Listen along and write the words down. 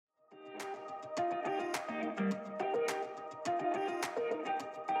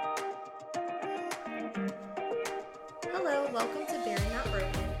Welcome to Barren Not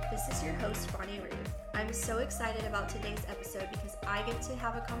Broken. This is your host, Bonnie Ruth. I'm so excited about today's episode because I get to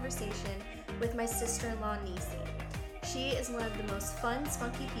have a conversation with my sister-in-law, Nisi. She is one of the most fun,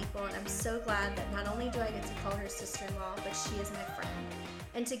 spunky people, and I'm so glad that not only do I get to call her sister-in-law, but she is my friend.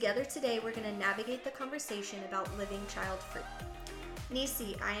 And together today, we're going to navigate the conversation about living child-free.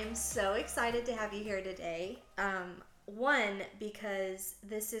 Nisi, I am so excited to have you here today. One, because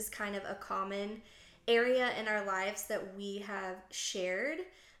this is kind of a common area in our lives that we have shared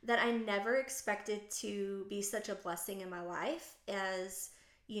that I never expected to be such a blessing in my life, as,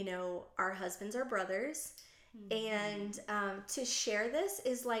 you know, our husbands are brothers. And to share this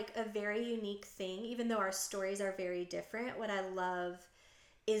is like a very unique thing, even though our stories are very different. What I love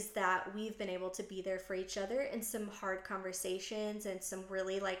is that we've been able to be there for each other in some hard conversations and some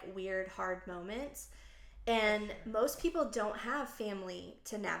really like weird, hard moments. And most people don't have family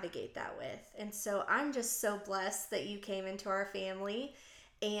to navigate that with. And so I'm just so blessed that you came into our family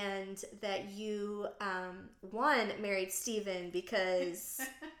and that you, married Steven because,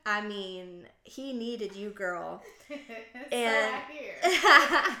 I mean, he needed you, girl. And,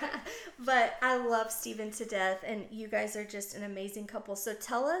 but I love Steven to death, and you guys are just an amazing couple. So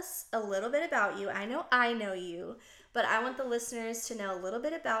tell us a little bit about you. I know you. But I want the listeners to know a little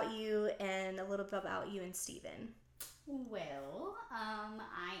bit about you and a little bit about you and Steven. Well,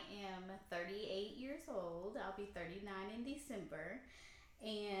 I am 38 years old. I'll be 39 in December.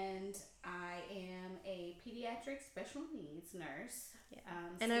 And I am a pediatric special needs nurse. Yeah.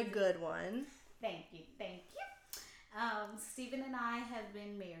 And a good one. Thank you. Steven and I have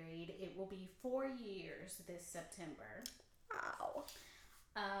been married. It will be 4 years this September. Wow.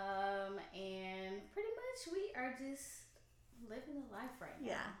 And pretty much we are just living the life right now.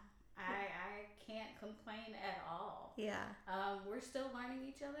 Yeah. I can't complain at all. Yeah. We're still learning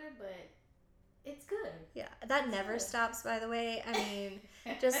each other, but it's good. Yeah. That never stops, by the way. I mean,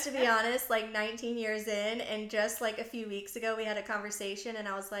 just to be honest, like 19 years in, and just like a few weeks ago, we had a conversation, and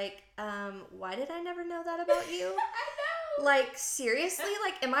I was like, why did I never know that about you? I know. Like, seriously?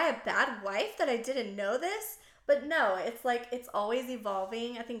 Like, am I a bad wife that I didn't know this? But no, it's like, it's always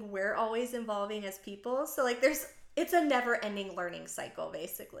evolving. I think we're always evolving as people. So like it's a never ending learning cycle,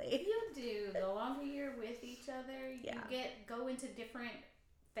 basically. You do. The longer you're with each other, Yeah. you go into different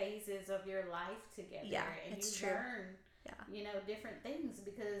phases of your life together. Yeah, and it's you true. learn, different things,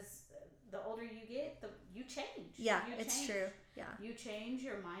 because the older you get, you change. Yeah, you it's change. true. Yeah. You change,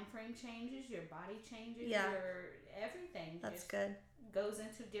 your mind frame changes, your body changes, Yeah. your everything. That's just good. goes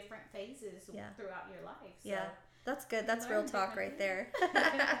into different phases throughout your life. So yeah, that's good. That's real talk right there.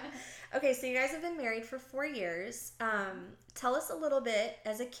 Okay, so you guys have been married for 4 years. Tell us a little bit,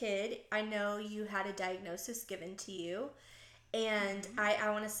 as a kid, I know you had a diagnosis given to you. And I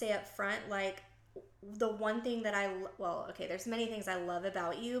want to say up front, like, the one thing that there's many things I love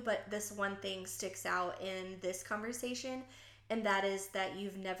about you, but this one thing sticks out in this conversation, and that is that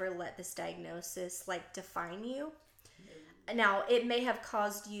you've never let this diagnosis, like, define you. Now, it may have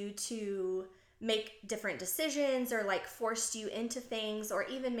caused you to make different decisions or like forced you into things or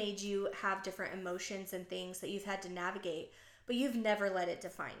even made you have different emotions and things that you've had to navigate, but you've never let it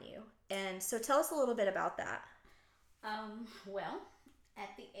define you. And so tell us a little bit about that. Well,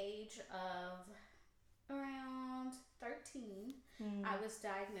 at the age of around 13, I was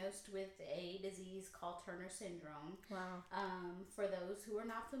diagnosed with a disease called Turner syndrome. Wow. For those who are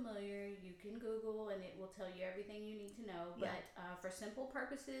not familiar, you can Google and it will tell you everything you need to know. Yeah. But for simple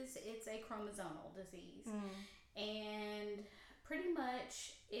purposes, it's a chromosomal disease. And pretty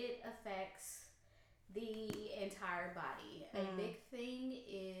much it affects the entire body. A big thing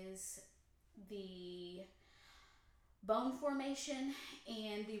is the bone formation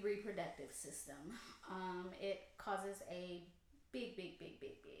and the reproductive system. It causes a big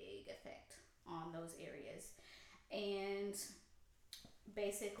effect on those areas. And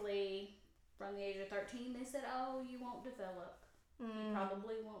basically, from the age of 13, they said, oh, you won't develop. You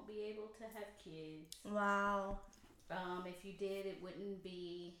probably won't be able to have kids. Wow. If you did, it wouldn't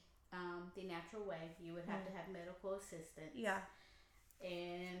be the natural way. You would have to have medical assistance. Yeah.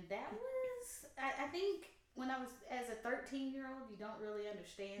 And that was, I think, when I was, as a 13-year-old, you don't really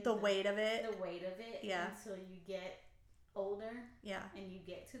understand The weight of it. Yeah. Until you get older. Yeah. And you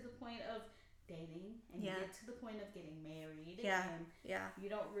get to the point of dating, and you get to the point of getting married. Yeah. And Yeah. you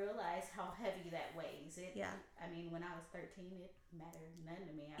don't realize how heavy that weighs. I mean, when I was 13, it mattered none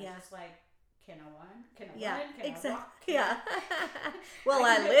to me. I was just like, can I run? Can I run? Can I walk? Yeah.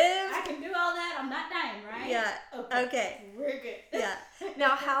 I live? can do all that. I'm not dying, right? Yeah. Okay. We're good. Yeah.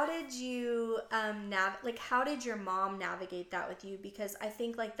 Now, how did you how did your mom navigate that with you? Because I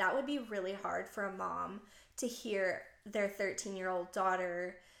think like that would be really hard for a mom to hear their 13-year-old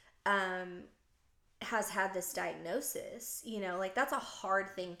daughter has had this diagnosis. You know, like, that's a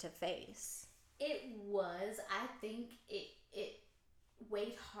hard thing to face. It was. I think it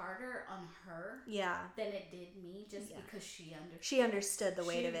weighed harder on her than it did me, just because she understood. She understood the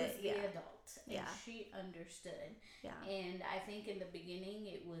weight of it. She was the adult, and she understood. Yeah. And I think in the beginning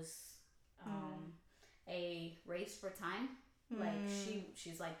it was a race for time. Like,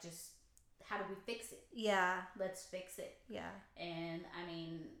 she's like, just, how do we fix it? Yeah. Let's fix it. Yeah. And I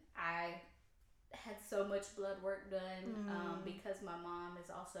mean, I had so much blood work done because my mom is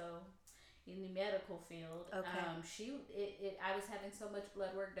also in the medical field. Okay. I was having so much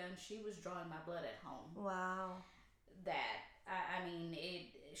blood work done. She was drawing my blood at home. Wow. That I mean,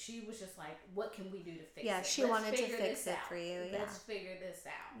 she was just like, what can we do to fix it? Yeah, she wanted to fix it for you. Yeah. Let's figure this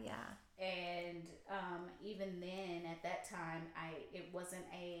out. Yeah. And even then, at that time, it wasn't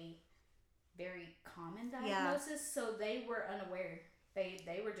a very common diagnosis, so they were unaware.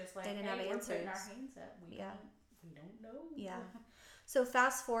 They were just like, they didn't have we're answers. Putting our hands up. We don't know. Yeah. So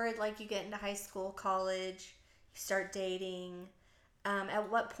fast forward, like, you get into high school, college, you start dating. At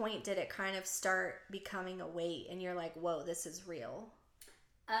what point did it kind of start becoming a weight and you're like, whoa, this is real?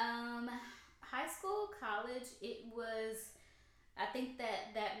 High school, college, it was, I think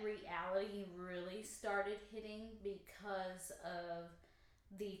that reality really started hitting because of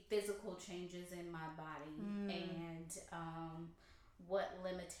the physical changes in my body and what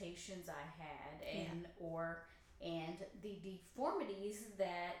limitations I had and the deformities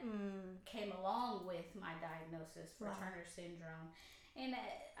that came along with my diagnosis for Turner syndrome. And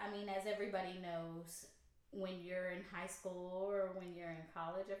I mean, as everybody knows, when you're in high school or when you're in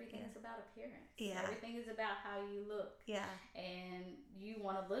college, everything is about appearance. Yeah. Everything is about how you look. Yeah. And you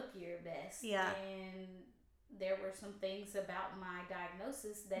want to look your best. Yeah. And there were some things about my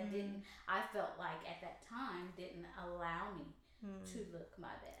diagnosis that I felt like at that time didn't allow me to look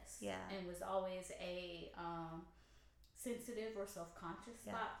my best. Yeah. And was always a sensitive or self-conscious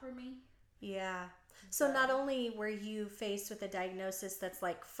spot for me. Yeah. So not only were you faced with a diagnosis that's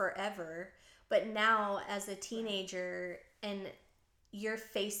like forever, but now as a teenager and you're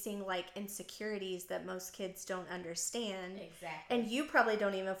facing like insecurities that most kids don't understand. Exactly. And you probably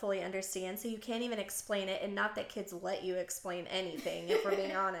don't even fully understand, so you can't even explain it. And not that kids let you explain anything, if we're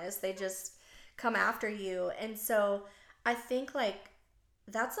being honest. They just come after you. And so I think like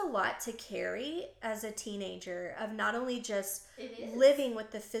that's a lot to carry as a teenager, of not only just living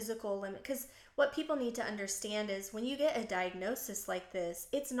with the physical limit. Because what people need to understand is when you get a diagnosis like this,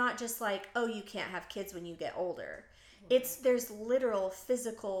 it's not just like, oh, you can't have kids when you get older. There's literal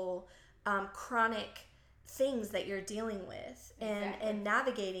physical chronic things that you're dealing with and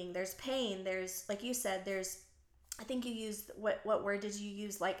navigating. There's pain. There's, like you said, I think you used, what word did you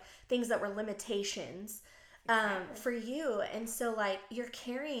use? Like things that were limitations for you. And so like you're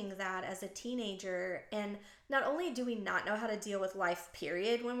carrying that as a teenager, and not only do we not know how to deal with life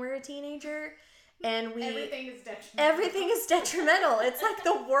period when we're a teenager, and everything is detrimental. It's like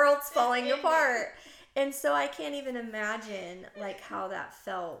the world's falling apart. And so I can't even imagine like how that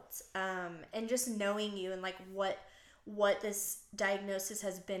felt, and just knowing you and like what this diagnosis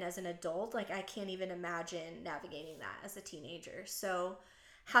has been as an adult. Like I can't even imagine navigating that as a teenager. So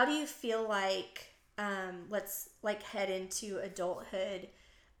how do you feel like, let's like head into adulthood,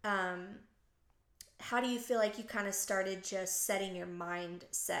 how do you feel like you kind of started just setting your mind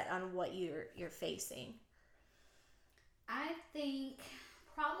set on what you're facing? I think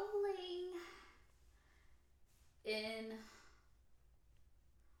probably in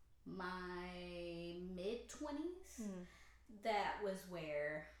my mid-20s, that was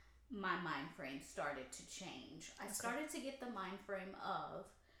where my mind frame started to change. I started to get the mind frame of,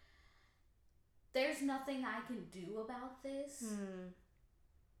 there's nothing I can do about this.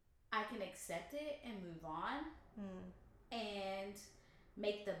 I can accept it and move on and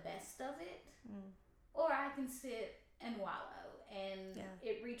make the best of it. Or I can sit and wallow. And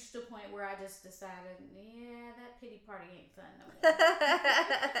it reached a point where I just decided, that pity party ain't fun no more.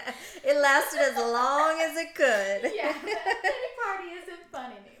 It lasted as long as it could. Yeah, that pity party isn't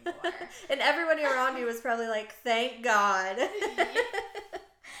fun anymore. And everybody around you was probably like, thank God.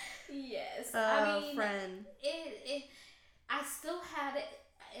 Yes. I mean, friend. I still had it,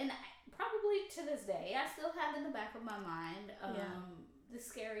 and probably to this day, I still have in the back of my mind the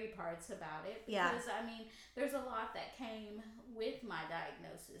scary parts about it. Because, I mean, there's a lot that came with my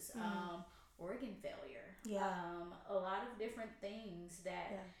diagnosis. Organ failure. A lot of different things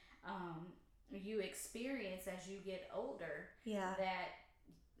that you experience as you get older that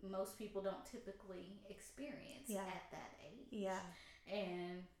most people don't typically experience at that age.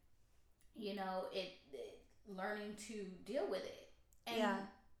 And, you know, learning to deal with it. And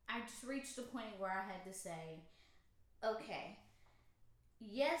I just reached a point where I had to say, okay,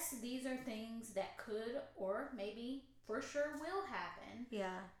 yes, these are things that could or maybe for sure will happen.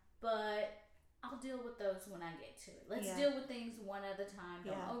 Yeah. But I'll deal with those when I get to it. Let's deal with things one at a time.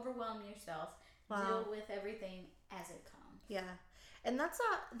 Don't overwhelm yourself. Wow. Deal with everything as it comes. Yeah. And that's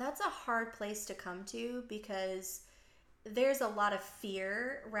a hard place to come to, because there's a lot of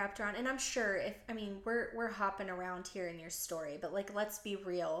fear wrapped around, and I'm sure we're hopping around here in your story, but like, let's be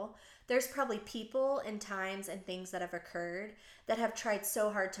real. There's probably people and times and things that have occurred that have tried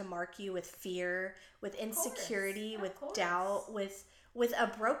so hard to mark you with fear, with insecurity, with doubt, with a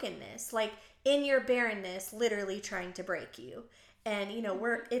brokenness, like in your barrenness, literally trying to break you. And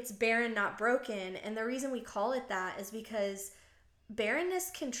it's barren, not broken. And the reason we call it that is because barrenness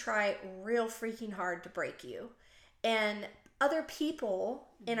can try real freaking hard to break you. And other people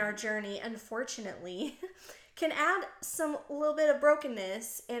in our journey, unfortunately, can add a little bit of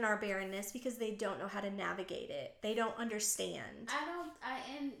brokenness in our barrenness because they don't know how to navigate it. They don't understand.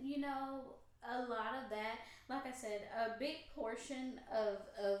 A lot of that, like I said, a big portion of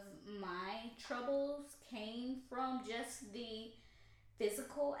my troubles came from just the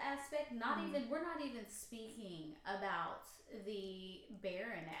physical aspect. We're not even speaking about the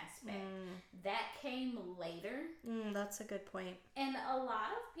barren aspect. That came later. That's a good point. And a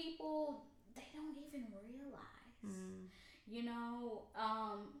lot of people, they don't even realize.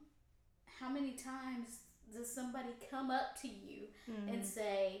 How many times does somebody come up to you and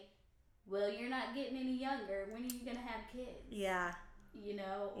say, well, you're not getting any younger. When are you going to have kids? Yeah.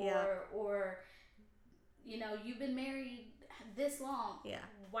 Or you've been married this long. Yeah.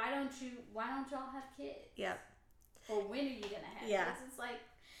 Why don't y'all have kids? Yep. Or when are you going to have kids? It's like,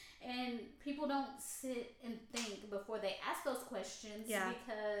 and people don't sit and think before they ask those questions,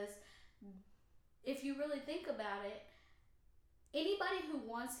 because if you really think about it, anybody who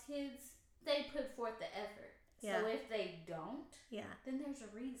wants kids, they put forth the effort. Yeah. So if they don't, then there's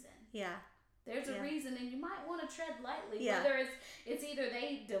a reason. Yeah. There's a reason, and you might want to tread lightly. Yeah. Whether it's either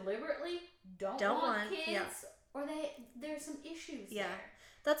they deliberately don't want kids, or there's some issues there.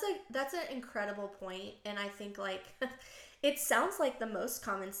 That's an incredible point, and I think like it sounds like the most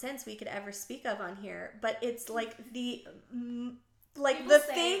common sense we could ever speak of on here, but it's like the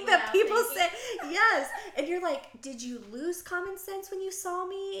thing that people say. Yes. And you're like, did you lose common sense when you saw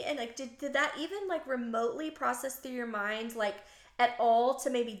me? And like, did that even like remotely process through your mind, like at all,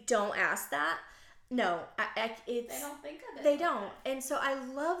 to maybe don't ask that? No, they don't think of it. They don't. And so I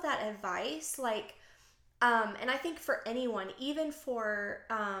love that advice. Like, and I think for anyone, even for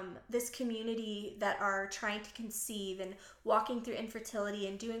this community that are trying to conceive and walking through infertility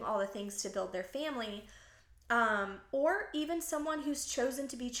and doing all the things to build their family, or even someone who's chosen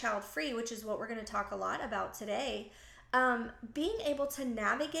to be child-free, which is what we're going to talk a lot about today, being able to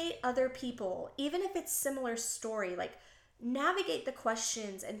navigate other people, even if it's similar story, like navigate the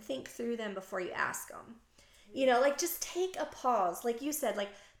questions and think through them before you ask them. Like just take a pause. Like you said, like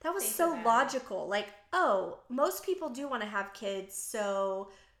that was so logical. Like, oh, most people do want to have kids, so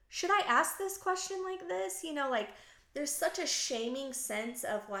should I ask this question like this? Like there's such a shaming sense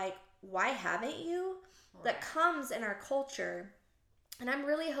of like, why haven't you? That comes in our culture. And I'm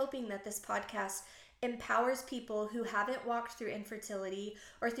really hoping that this podcast empowers people who haven't walked through infertility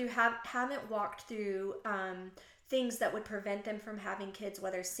or haven't walked through things that would prevent them from having kids,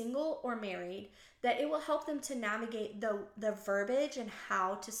 whether single or married, that it will help them to navigate the verbiage and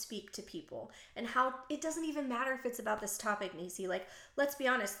how to speak to people, and how it doesn't even matter if it's about this topic, Nisi. Like, let's be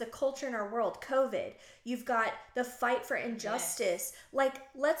honest, the culture in our world, COVID, you've got the fight for injustice. Yes. Like,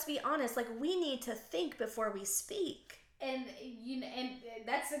 let's be honest, like we need to think before we speak. And and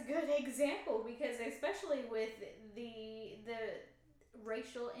that's a good example, because especially with the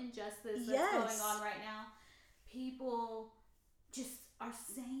racial injustice that's going on right now, people just are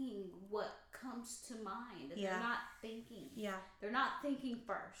saying what comes to mind. They're not thinking. Yeah. They're not thinking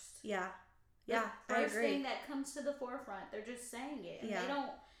first. Yeah. Yeah. The first thing that comes to the forefront, they're just saying it, and they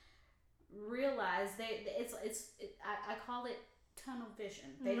don't realize I call it tunnel vision.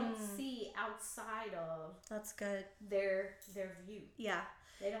 They don't see outside of that's good their view. Yeah.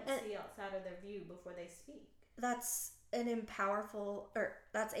 They don't see outside of their view before they speak. That's a powerful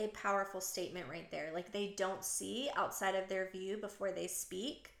statement right there. Like, they don't see outside of their view before they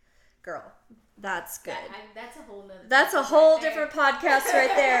speak. Girl, that's good. That's a whole nother. That's a whole different podcast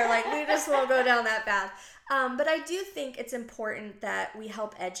right there. Like, we just won't go down that path. But I do think it's important that we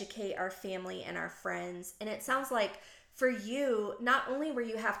help educate our family and our friends. And it sounds like for you, not only were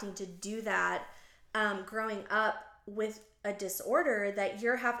you having to do that growing up with a disorder that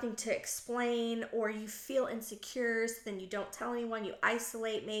you're having to explain, or you feel insecure, so then you don't tell anyone, you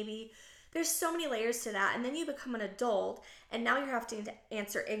isolate maybe. There's so many layers to that. And then you become an adult and now you're having to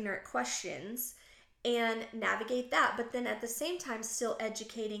answer ignorant questions and navigate that. But then at the same time, still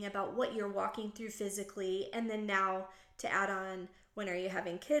educating about what you're walking through physically. And then now to add on, when are you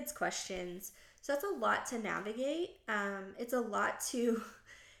having kids questions. So that's a lot to navigate. It's a lot to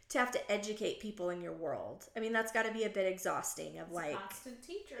have to educate people in your world. I mean, that's got to be a bit exhausting of like... constant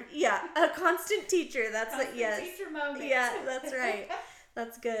teacher. Yeah, a constant teacher. That's constant yes. teacher moment. Yeah, that's right.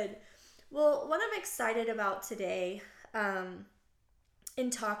 That's good. Well, what I'm excited about today in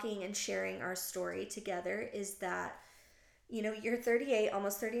talking and sharing our story together is that, you know, you're 38,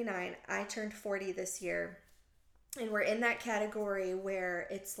 almost 39. I turned 40 this year. And we're in that category where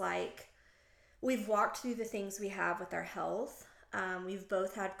it's like we've walked through the things we have with our health. We've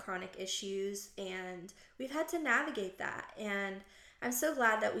both had chronic issues and we've had to navigate that. And I'm so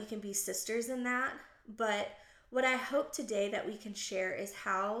glad that we can be sisters in that. But what I hope today that we can share is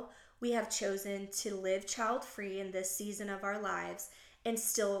how we have chosen to live child-free in this season of our lives and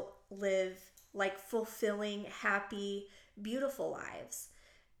still live like fulfilling, happy, beautiful lives.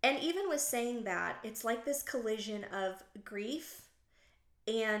 And even with saying that, it's like this collision of grief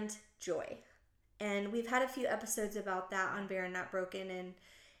and joy. And we've had a few episodes about that on Barren Not Broken, and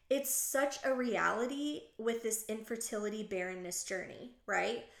it's such a reality with this infertility barrenness journey,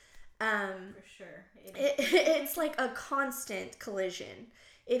 right? For sure. It's like a constant collision.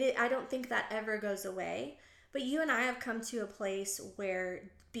 I don't think that ever goes away. But you and I have come to a place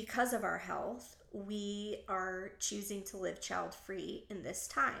where, because of our health, we are choosing to live child-free in this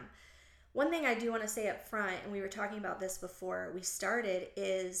time. One thing I do want to say up front, and we were talking about this before we started,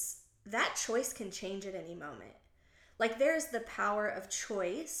 is that choice can change at any moment. Like, there's the power of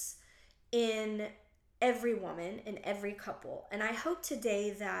choice in every woman, in every couple. And I hope today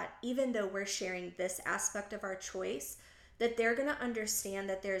that even though we're sharing this aspect of our choice, that they're going to understand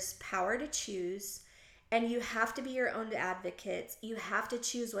that there's power to choose, and you have to be your own advocate. You have to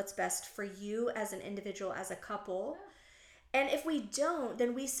choose what's best for you as an individual, as a couple. And if we don't,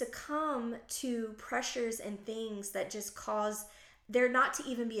 then we succumb to pressures and things that just cause there not to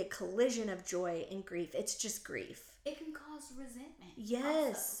even be a collision of joy and grief. It's just grief. It can cause resentment.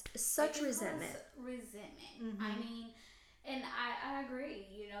 Yes, also. Such resentment. Resentment. Mm-hmm. I mean, and I agree.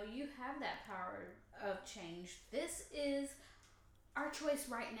 You know, you have that power of change. This is our choice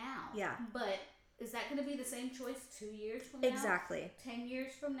right now. Yeah. But is that going to be the same choice 2 years from now? Exactly. 10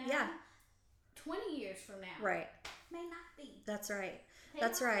 years from now? Yeah. 20 years from now? Right. May not be. That's right.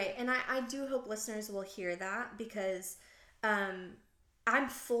 That's right. And I do hope listeners will hear that, because I'm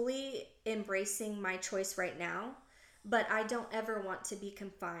fully embracing my choice right now, but I don't ever want to be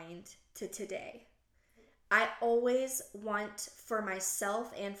confined to today. I always want for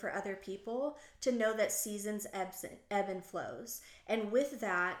myself and for other people to know that seasons ebb and flows. And with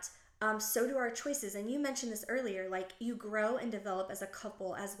that, so do our choices. And you mentioned this earlier, like you grow and develop as a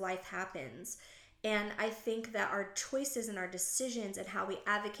couple as life happens. And I think that our choices and our decisions and how we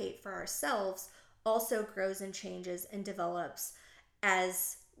advocate for ourselves also grows and changes and develops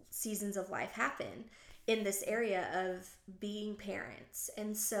as seasons of life happen in this area of being parents.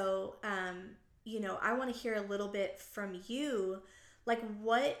 And so, you know, I want to hear a little bit from you, like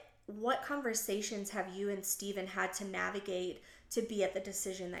what conversations have you and Steven had to navigate to be at the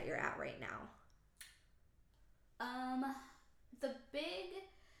decision that you're at right now? The big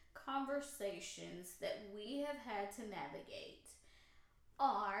conversations that we have had to navigate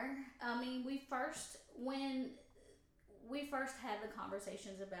are, when we first had the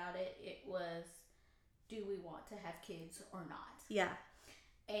conversations about it, it was, do we want to have kids or not? Yeah.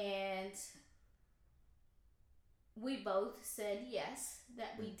 And we both said yes,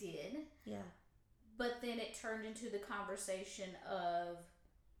 that we did. Yeah. But then it turned into the conversation of,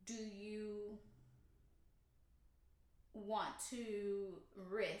 do you want to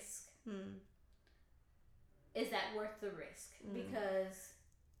risk? Is that worth the risk? Because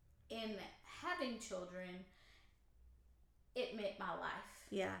in having children, it meant my life.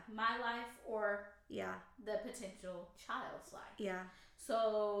 Yeah. My life or yeah, the potential child's life. Yeah.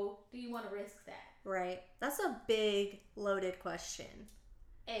 So, do you want to risk that? Right. That's a big, loaded question.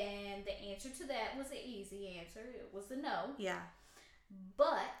 And the answer to that was an easy answer. It was a no. Yeah.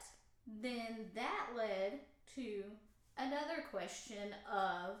 But then that led to another question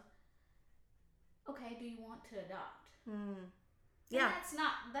of, okay, do you want to adopt? Yeah. And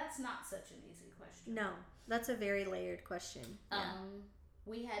that's not such an easy question. No, that's a very layered question. Yeah.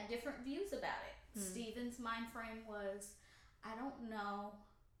 We had different views about it. Steven's mind frame was, I don't know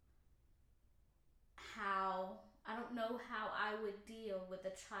how deal with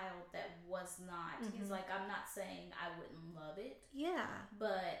a child that was not. He's like, I'm not saying I wouldn't love it. Yeah.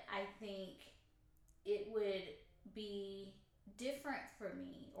 But I think it would be different for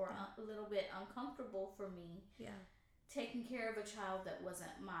me, or a little bit uncomfortable for me. Yeah. Taking care of a child that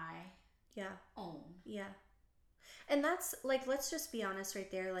wasn't my own. Yeah. And that's, like, let's just be honest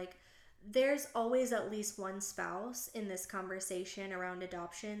right there. Like, there's always at least one spouse in this conversation around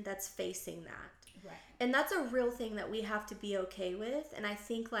adoption that's facing that. Right. And that's a real thing that we have to be okay with. And I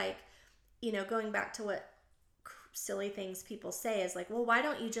think, like, you know, going back to what silly things people say is like, well, why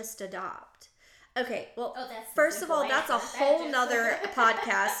don't you just adopt? Okay, well, first of all, that's a whole nother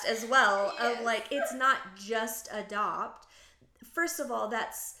podcast as well of like, it's not just adopt. First of all,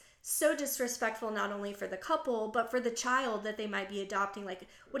 that's so disrespectful not only for the couple, but for the child that they might be adopting. Like,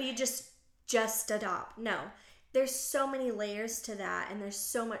 what do you just adopt? No, there's so many layers to that, and there's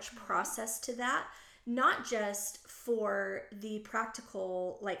so much process to that, not just for the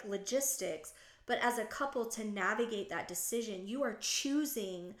practical, like, logistics, but as a couple to navigate that decision. You are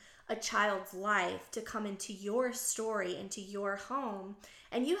choosing a child's life to come into your story, into your home,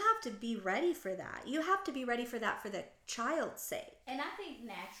 and you have to be ready for that. You have to be ready for that for the child's sake. And I think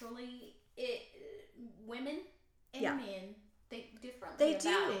naturally, women and men think differently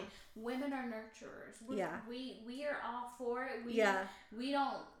about it. Women are nurturers. We are all for it. We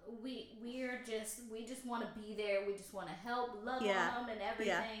just want to be there. We just want to help, love them, and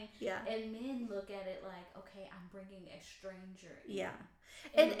everything. And men look at it like, okay, I'm bringing a stranger in. Yeah.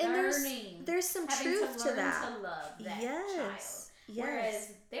 And there's some truth to that. To love that child. Yes.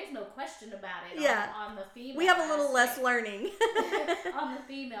 Whereas there's no question about it on the female. We have a little less learning. On the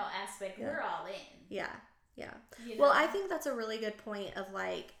female aspect, we're all in. Yeah. Yeah. You know? Well, I think that's a really good point of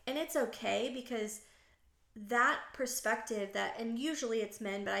like, and it's okay because that perspective that, and usually it's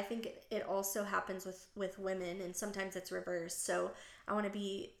men, but I think it also happens with women, and sometimes it's reversed. So I want to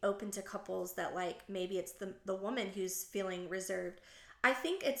be open to couples that, like, maybe it's the woman who's feeling reserved. I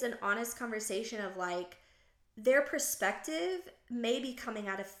think it's an honest conversation of like, their perspective may be coming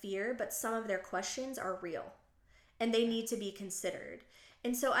out of fear, but some of their questions are real and they need to be considered.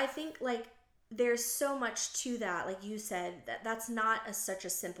 And so I think, like, there's so much to that, like you said, that's not such a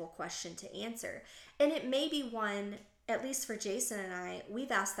simple question to answer. And it may be one, at least for Jason and I,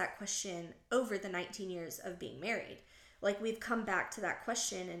 we've asked that question over the 19 years of being married. Like, we've come back to that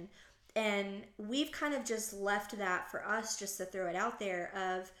question, and we've kind of just left that for us, just to throw it out there,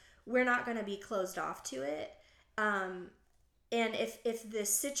 of we're not going to be closed off to it. And if the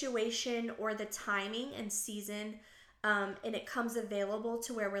situation or the timing and season and it comes available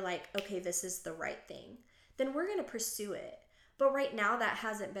to where we're like, okay, this is the right thing, then we're going to pursue it. But right now that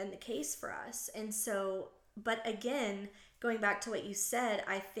hasn't been the case for us. And so, but again, going back to what you said,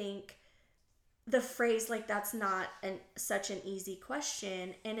 I think the phrase, like, that's not such an easy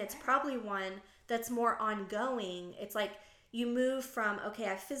question. And it's probably one that's more ongoing. It's like you move from, okay,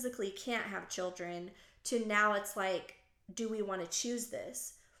 I physically can't have children, to now it's like, do we want to choose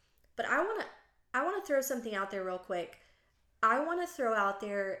this? But I want to throw something out there real quick. I want to throw out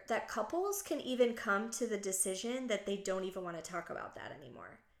there that couples can even come to the decision that they don't even want to talk about that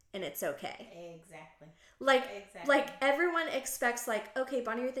anymore. And it's okay. Exactly. Like everyone expects, like, okay,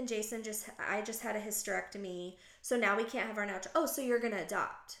 Bonnie Ruth and Jason I just had a hysterectomy, so now we can't have our natural. Oh, so you're going to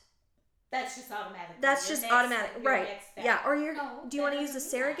adopt. That's just automatic. That's just automatic. Right. Yeah. Or do you want to use a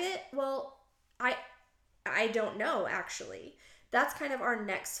surrogate? That. Well, I don't know, actually. That's kind of our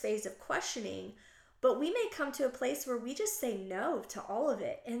next phase of questioning. But we may come to a place where we just say no to all of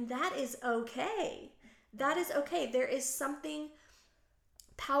it. And that is okay. That is okay. There is something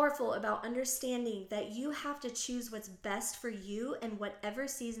powerful about understanding that you have to choose what's best for you in whatever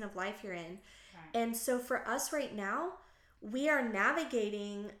season of life you're in. Right. And so for us right now, we are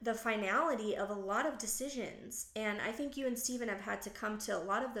navigating the finality of a lot of decisions. And I think you and Stephen have had to come to a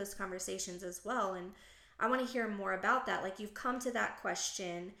lot of those conversations as well. And I want to hear more about that. Like, you've come to that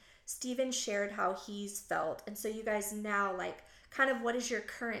question. Stephen shared how he's felt. And so you guys now, like, kind of what is your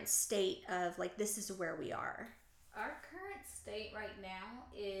current state of, like, this is where we are? Our current state right now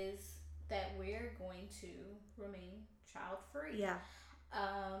is that we're going to remain child-free. Yeah.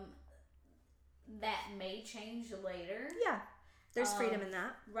 That may change later. Yeah. There's freedom in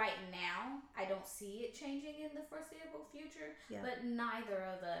that. Right now, I don't see it changing in the foreseeable future. Yeah. But neither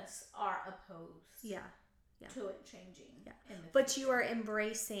of us are opposed. Yeah. To it changing. Yeah. But you are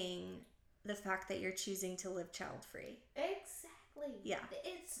embracing the fact that you're choosing to live child-free. Exactly. Yeah.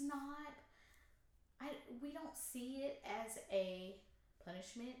 It's not, we don't see it as a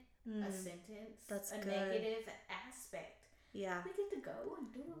punishment, a sentence, that's a good. Negative aspect. Yeah. We get to go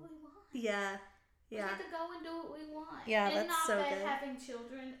and do what we want. Yeah. We get to go and do what we want. Yeah, and that's not so that good. having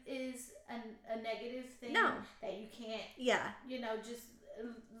children is a negative thing. No. That you can't, Yeah. just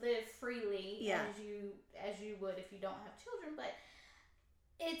live freely Yeah. as you would if you don't have children. But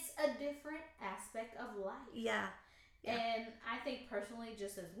it's a different aspect of life. Yeah. Yeah. And I think personally,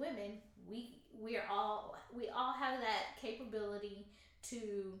 just as women, we all have that capability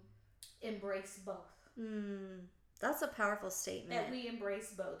to embrace both. That's a powerful statement. That we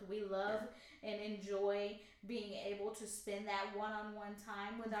embrace both. We love and enjoy being able to spend that one-on-one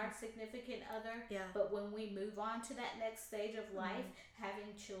time with our significant other. Yeah. But when we move on to that next stage of life,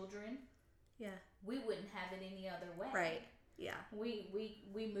 having children, we wouldn't have it any other way. Right. Yeah.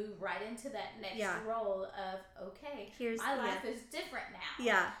 We move right into that next role of, okay, my life is different now.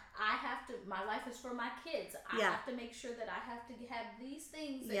 Yeah. My life is for my kids. I have to make sure that I have to have these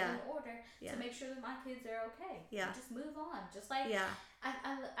things in order to make sure that my kids are okay. Yeah. And just move on. Just like,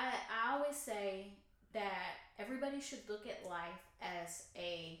 I always say that everybody should look at life as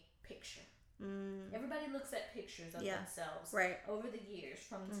a picture. Everybody looks at pictures of themselves over the years,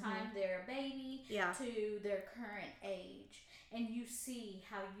 from the time they're a baby to their current age. And you see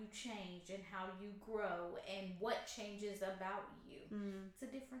how you change and how you grow and what changes about you. It's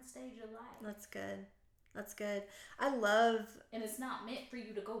a different stage of life. That's good. That's good. I love... And it's not meant for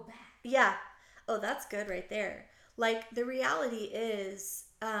you to go back. Yeah. Oh, that's good right there. Like, the reality is,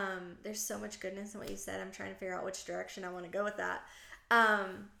 there's so much goodness in what you said. I'm trying to figure out which direction I want to go with that.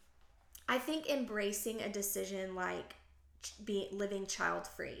 I think embracing a decision like living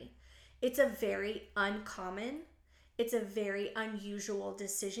child-free, it's a very uncommon, it's a very unusual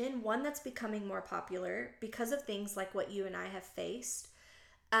decision, one that's becoming more popular because of things like what you and I have faced.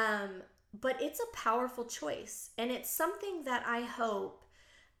 But it's a powerful choice, and it's something that I hope,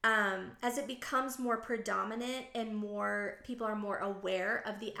 as it becomes more predominant and more people are more aware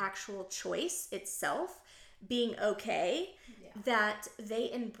of the actual choice itself being okay, that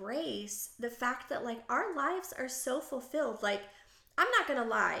they embrace the fact that, like, our lives are so fulfilled. Like, I'm not gonna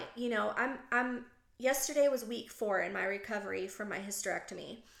lie, I'm yesterday was week 4 in my recovery from my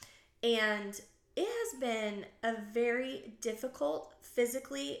hysterectomy, and it has been a very difficult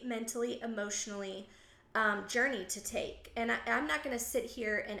physically, mentally, emotionally journey to take. And I'm not going to sit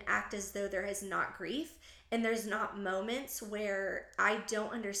here and act as though there is not grief and there's not moments where I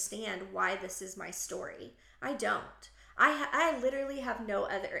don't understand why this is my story. I don't. I literally have no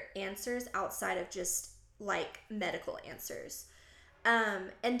other answers outside of just like medical answers.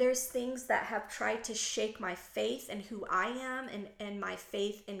 And there's things that have tried to shake my faith in who I am and my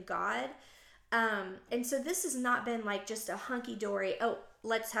faith in God. And so this has not been like just a hunky-dory, oh,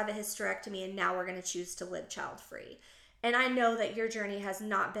 let's have a hysterectomy and now we're going to choose to live child-free. And I know that your journey has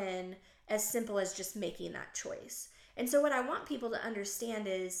not been as simple as just making that choice. And so what I want people to understand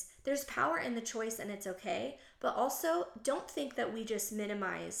is there's power in the choice and it's okay, but also don't think that we just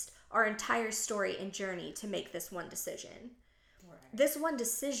minimized our entire story and journey to make this one decision. Right. This one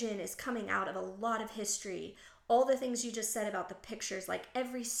decision is coming out of a lot of history. All the things you just said about the pictures, like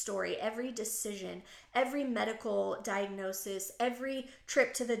every story, every decision, every medical diagnosis, every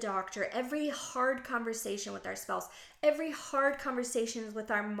trip to the doctor, every hard conversation with our spouse, every hard conversations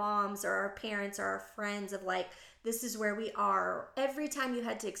with our moms or our parents or our friends of like, this is where we are. Every time you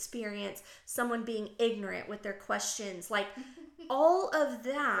had to experience someone being ignorant with their questions, like all of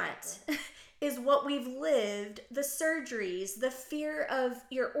that is what we've lived, the surgeries, the fear of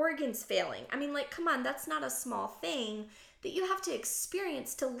your organs failing. I mean, like, come on, that's not a small thing that you have to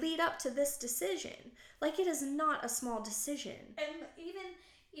experience to lead up to this decision. Like, it is not a small decision. And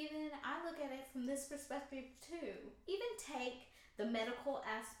even I look at it from this perspective too. Even take the medical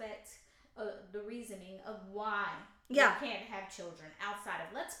aspect, the reasoning of why you can't have children outside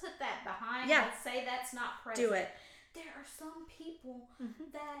of, let's put that behind, let's say that's not present. Do it. There are some people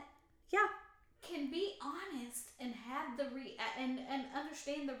that can be honest and have and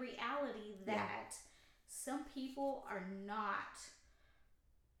understand the reality that some people are not,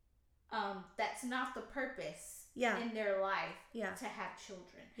 that's not the purpose in their life to have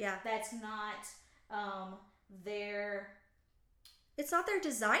children. Yeah. That's not it's not their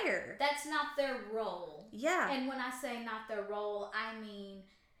desire. That's not their role. Yeah. And when I say not their role, I mean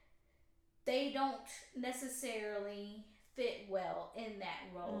they don't necessarily fit well in that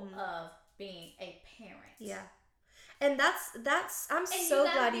role of being a parent. Yeah. And that's I'm so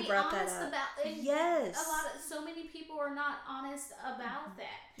glad you brought that up. Yes. So many people are not honest about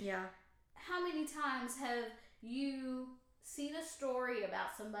that. Yeah. How many times have you seen a story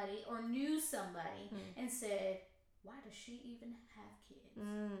about somebody or knew somebody and said, why does she even have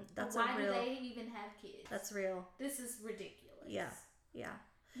kids? That's why do they even have kids? That's real. This is ridiculous. Yeah. Yeah.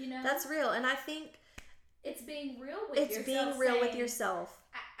 You know? That's real. And I think it's being real with yourself. It's being real with yourself.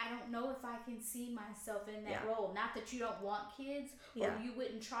 I don't know if I can see myself in that Yeah. role. Not that you don't want kids or you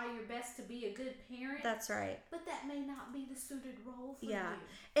wouldn't try your best to be a good parent. That's right. But that may not be the suited role for you.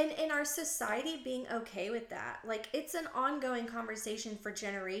 And in our society being okay with that, like, it's an ongoing conversation for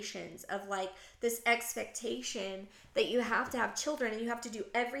generations of, like, this expectation that you have to have children and you have to do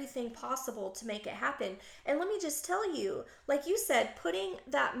everything possible to make it happen. And let me just tell you, like you said, putting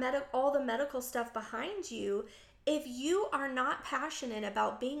that all the medical stuff behind you, if you are not passionate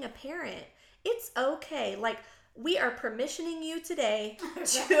about being a parent, it's okay. Like, we are permissioning you today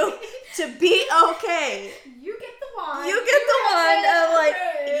to be okay. You get the wand. You get the wand of,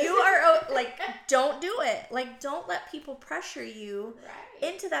 like, you are, like, don't do it. Like, don't let people pressure you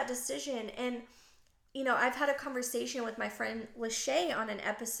into that decision. And, you know, I've had a conversation with my friend Lachey on an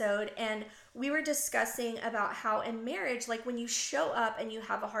episode, and we were discussing about how in marriage, like, when you show up and you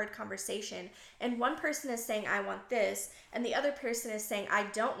have a hard conversation, and one person is saying, I want this, and the other person is saying, I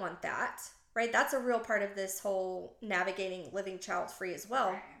don't want that, right? That's a real part of this whole navigating living child-free as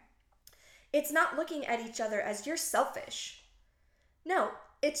well. Right. It's not looking at each other as you're selfish. No.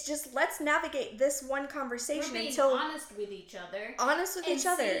 It's just, let's navigate this one conversation until... We're being honest with each other. Honest with each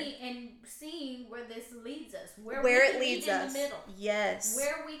other. And seeing where this leads us. Where it leads us. In the middle. Yes.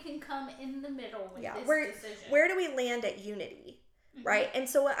 Where we can come in the middle with this decision. Where do we land at unity? Mm-hmm. Right? And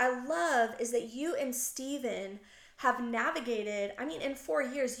so what I love is that you and Steven have navigated, I mean, in 4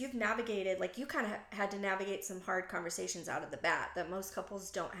 years, you've navigated, like, you kind of had to navigate some hard conversations out of the bat that most couples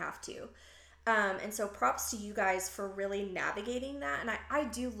don't have to. And so props to you guys for really navigating that. And I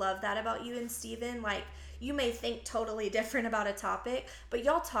do love that about you and Steven. Like, you may think totally different about a topic, but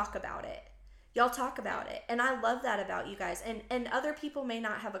y'all talk about it. And I love that about you guys. And other people may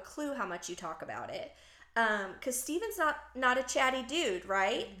not have a clue how much you talk about it. Because Steven's not a chatty dude,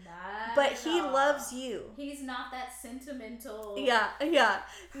 right? But he loves you. He's not that sentimental. Yeah.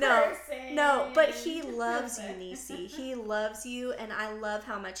 Person. No, but he loves you, Nisi. He loves you, and I love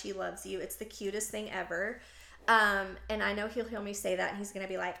how much he loves you. It's the cutest thing ever. And I know he'll hear me say that, and he's gonna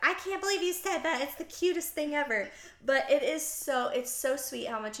be like, I can't believe you said that. It's the cutest thing ever. But it's so sweet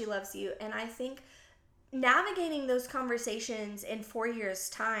how much he loves you, and I think navigating those conversations in 4 years'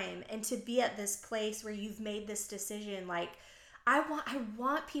 time, and to be at this place where you've made this decision, like, I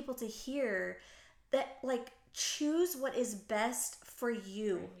want people to hear that, like, choose what is best for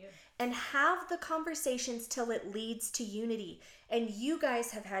you and have the conversations till it leads to unity. And you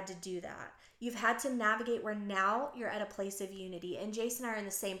guys have had to do that. You've had to navigate where now you're at a place of unity. And Jason and I are in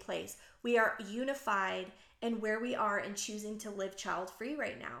the same place. We are unified in where we are and choosing to live child-free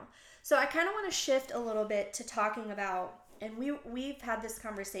right now. So I kind of want to shift a little bit to talking about, and we've had this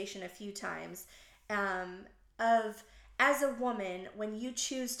conversation a few times, of, as a woman, when you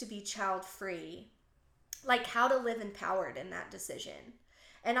choose to be child-free, like, how to live empowered in that decision.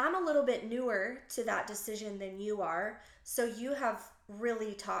 And I'm a little bit newer to that decision than you are, so you have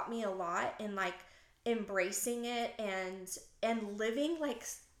really taught me a lot in, like, embracing it and living, like,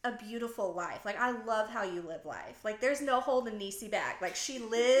 a beautiful life. Like, I love how you live life. Like, there's no holding Nisi back. Like, she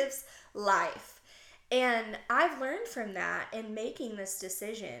lives life. And I've learned from that in making this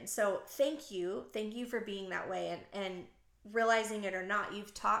decision. So thank you for being that way, and realizing it or not,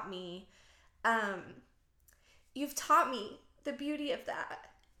 you've taught me the beauty of that.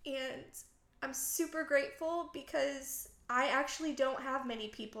 And I'm super grateful, because I actually don't have many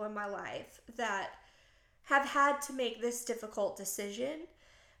people in my life that have had to make this difficult decision.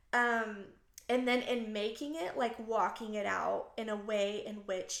 And then in making it, like, walking it out in a way in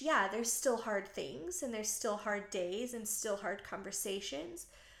which, yeah, there's still hard things, and there's still hard days, and still hard conversations,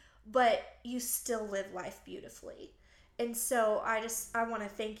 but you still live life beautifully. And so I want to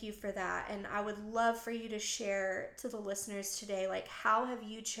thank you for that. And I would love for you to share to the listeners today, like, how have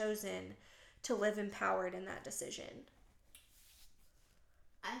you chosen to live empowered in that decision?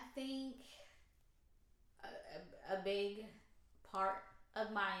 I think a big part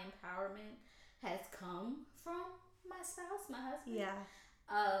of my empowerment has come from my spouse, my husband. Yeah.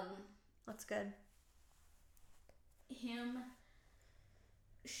 That's good. Him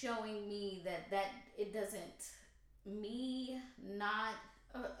showing me that it doesn't,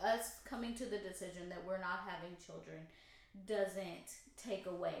 us coming to the decision that we're not having children doesn't take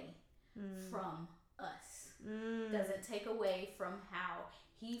away from us. Doesn't take away from how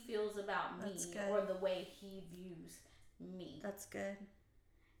he feels about me or the way he views me. That's good.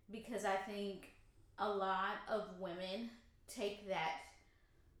 Because I think a lot of women take that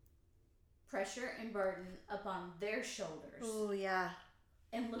pressure and burden upon their shoulders. Oh, yeah.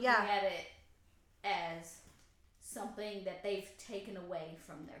 And looking at it as something that they've taken away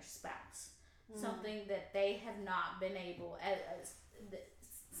from their spouse, something that they have not been able, as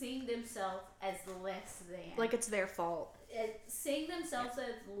seeing themselves as less than. Like it's their fault. Seeing themselves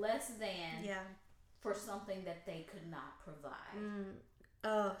as less than Yeah. for something that they could not provide.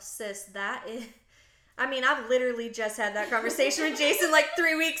 Oh, sis, that is... I mean, I've literally just had that conversation with Jason like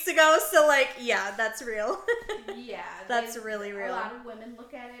 3 weeks ago, so like, yeah, that's real. Yeah. That's really real. A lot of women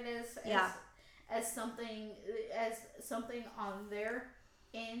look at it as something on their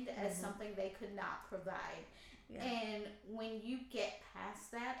end, as something they could not provide. Yeah. And when you get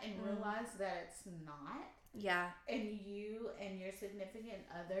past that and realize that it's not, and you and your significant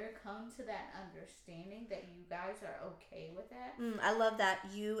other come to that understanding that you guys are okay with that. I love that,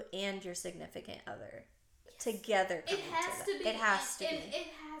 you and your significant other together. It has to be. It has to be. It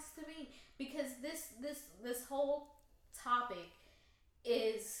has to be, because this whole topic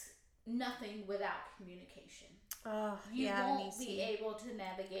is nothing without communication. Oh, you won't be able to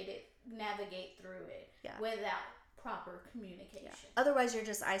navigate through it without proper communication. Yeah. Otherwise, you're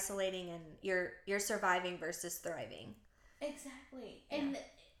just isolating and you're surviving versus thriving. Exactly. And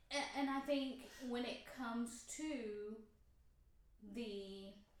I think when it comes to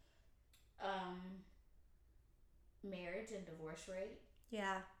the marriage and divorce rate,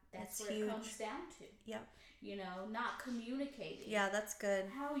 that's where huge. It comes down to. Yep. You know, not communicating. Yeah, that's good.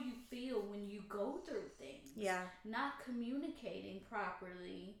 How you feel when you go through things. Yeah. Not communicating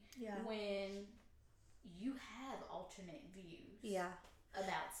properly when you have alternate views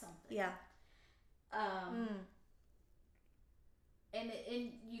about something. Yeah. And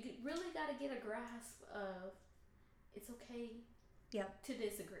you really got to get a grasp of it's okay to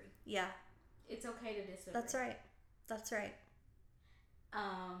disagree. Yeah. It's okay to disagree. That's right. That's right.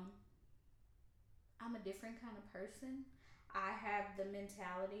 I'm a different kind of person. I have the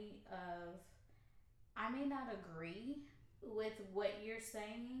mentality of I may not agree with what you're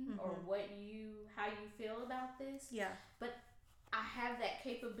saying or how you feel about this. Yeah. But I have that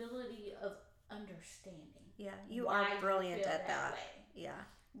capability of understanding. Yeah. You are brilliant at that. Yeah.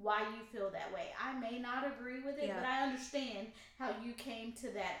 Why you feel that way. I may not agree with it, but I understand how you came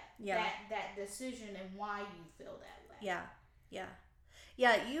to that decision and why you feel that way. Yeah. Yeah.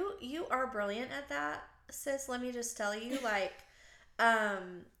 Yeah, you are brilliant at that, sis. Let me just tell you, like,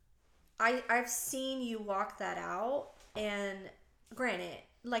 I've seen you walk that out, and granted,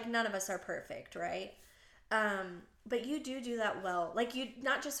 like, none of us are perfect, right? But you do that well. Like, you,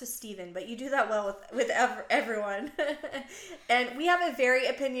 not just with Steven, but you do that well with everyone. And we have a very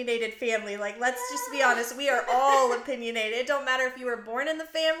opinionated family. Like, let's just be honest. We are all opinionated. It don't matter if you were born in the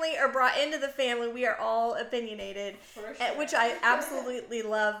family or brought into the family. We are all opinionated. For sure. Which I absolutely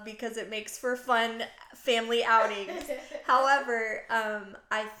love because it makes for fun family outings. However,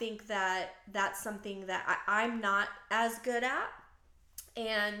 I think that that's something that I'm not as good at.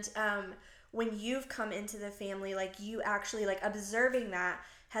 And, when you've come into the family, like, you actually, like, observing that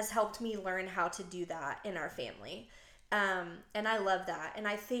has helped me learn how to do that in our family. And I love that. And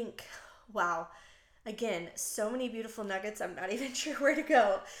I think, wow, again, so many beautiful nuggets. I'm not even sure where to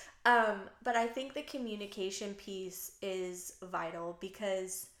go. But I think the communication piece is vital,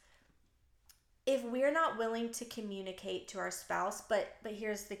 because if we're not willing to communicate to our spouse, but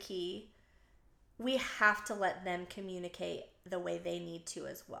here's the key, we have to let them communicate the way they need to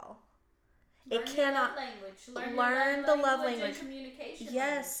as well. Learn the love language and communication.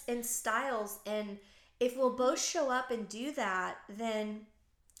 Yes, and styles. And if we'll both show up and do that, then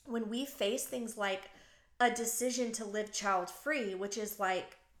when we face things like a decision to live child-free, which is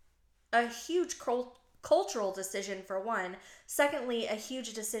like a huge cultural decision for one, secondly, a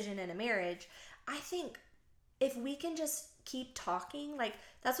huge decision in a marriage, I think if we can just keep talking, like,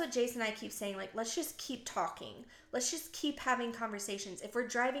 that's what Jason and I keep saying, like, let's just keep talking. Let's just keep having conversations. If we're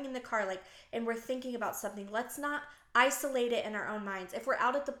driving in the car, like, and we're thinking about something, let's not isolate it in our own minds. If we're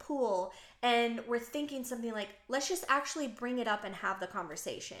out at the pool and we're thinking something, like, let's just actually bring it up and have the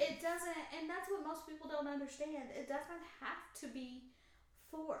conversation. It doesn't, and that's what most people don't understand. It doesn't have to be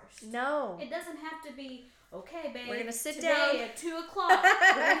forced. No. It doesn't have to be, okay, babe, we're going to sit today down at 2 o'clock.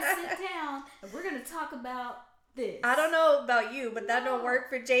 We're going to sit down and we're going to talk about this. I don't know about you, but that don't work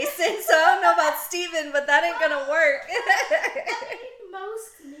for Jason. So I don't know about Steven, but that ain't gonna work. I mean,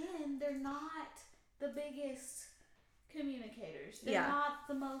 most men, they're not the biggest communicators. They're not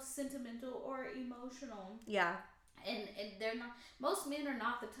the most sentimental or emotional. Yeah. And they're not. Most men are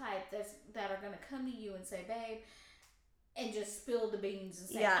not the type that are gonna come to you and say, "Babe," and just spill the beans and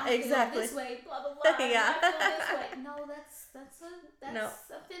say, "I feel this way," blah blah blah. Yeah. I feel this way. No, that's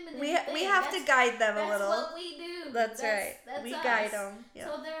a feminine thing. We have to guide them a little. That's what we do. That's right. We guide them. Yeah.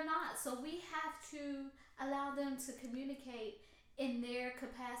 So they're not. So we have to allow them to communicate in their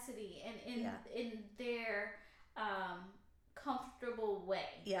capacity and in their comfortable way.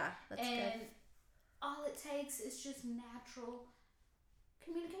 Yeah, that's good. And all it takes is just natural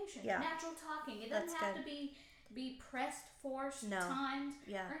communication, natural talking. It doesn't have to be pressed, forced, timed,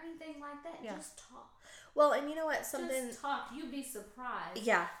 or anything like that. Just talk. Well, and you know what? Just talk. You'd be surprised.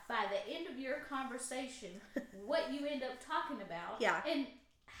 By the end of your conversation, what you end up talking about. And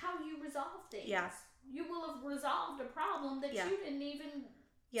how you resolve things. You will have resolved a problem that you didn't even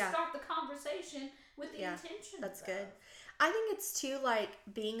start the conversation with the intention. That's good. I think it's too, like,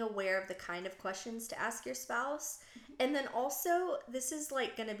 being aware of the kind of questions to ask your spouse. And then also, this is,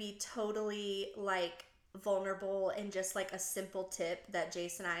 like, going to be totally, like, vulnerable and just, like, a simple tip that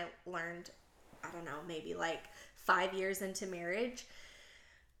Jason and I learned, I don't know, maybe, like, 5 years into marriage.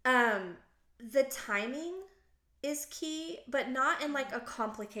 The timing is key, but not in, like, a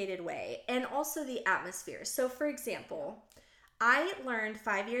complicated way. And also the atmosphere. So, for example, I learned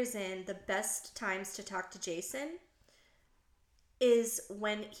 5 years in the best times to talk to Jason is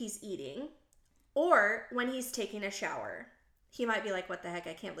when he's eating or when he's taking a shower. He might be like, what the heck?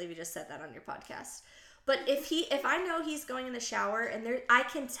 I can't believe you just said that on your podcast. But if I know he's going in the shower and I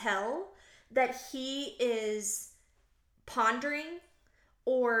can tell that he is pondering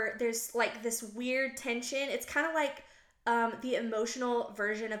or there's like this weird tension. It's kind of like the emotional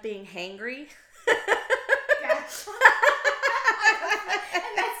version of being hangry. Gotcha.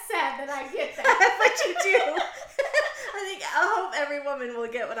 And that's sad that I get that. But you do. I hope every woman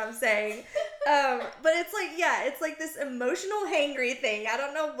will get what I'm saying. But it's like, it's like this emotional hangry thing. I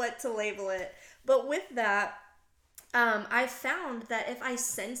don't know what to label it. But with that, I found that if I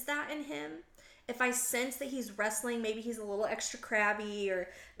sense that in him, if I sense that he's wrestling, maybe he's a little extra crabby or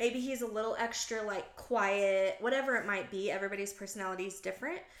maybe he's a little extra like quiet, whatever it might be, everybody's personality is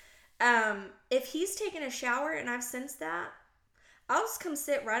different. If he's taking a shower and I've sensed that, I'll just come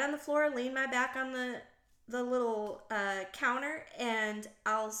sit right on the floor, lean my back on the little counter, and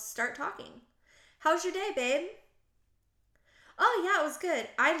I'll start talking. How's your day, babe? Oh, yeah, it was good.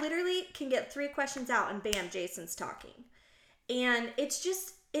 I literally can get 3 questions out and bam, Jason's talking. And it's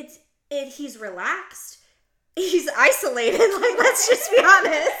just, he's relaxed. He's isolated. Like, let's just be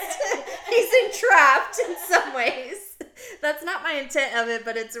honest. He's entrapped in some ways. That's not my intent of it,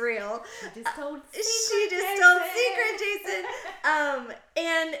 but it's real. She just told secret, Jason.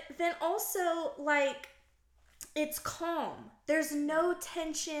 And then also, like, it's calm. There's no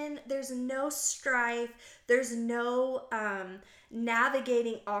tension. There's no strife. There's no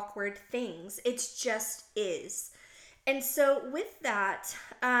navigating awkward things. It just is. And so with that,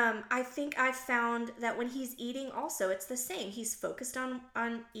 I think I found that when he's eating also, it's the same. He's focused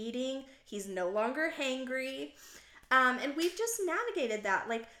on eating. He's no longer hangry. And we've just navigated that.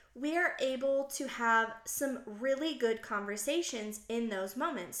 Like, we are able to have some really good conversations in those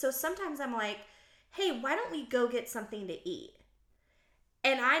moments. So sometimes I'm like, hey, why don't we go get something to eat?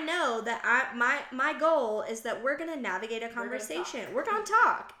 And I know that my goal is that we're going to navigate a conversation. We're going to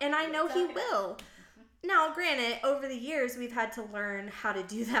talk. And I know he will. Now, granted, over the years, we've had to learn how to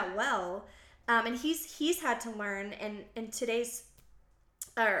do that well. And he's had to learn. And in today's,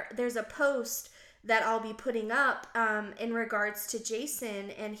 there's a post that I'll be putting up in regards to Jason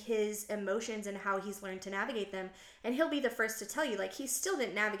and his emotions and how he's learned to navigate them. And he'll be the first to tell you, like, he still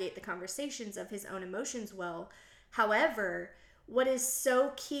didn't navigate the conversations of his own emotions well. However, what is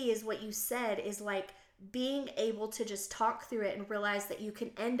so key is what you said is, like, being able to just talk through it and realize that you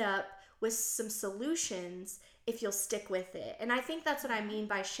can end up with some solutions if you'll stick with it. And I think that's what I mean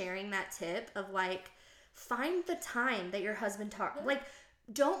by sharing that tip of, like, find the time that your husband talks. Like,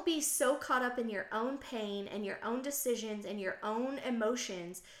 don't be so caught up in your own pain and your own decisions and your own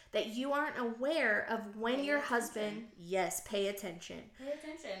emotions that you aren't aware of when your husband, pay attention. Pay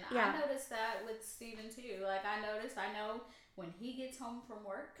attention. Yeah. I noticed that with Steven too. Like, I know when he gets home from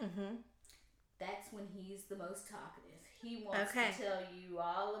work, that's when he's the most talkative. He wants to tell you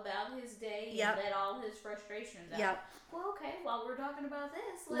all about his day and let all his frustrations out. Well, okay, while we're talking about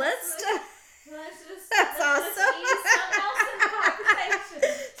this, let's just ease something else in the conversation.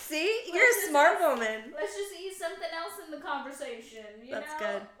 See? You're a smart woman. Let's just ease something else in the conversation, That's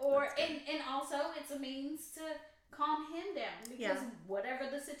good. And also it's a means to calm him down because whatever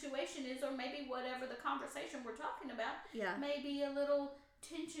the situation is or maybe whatever the conversation we're talking about may be a little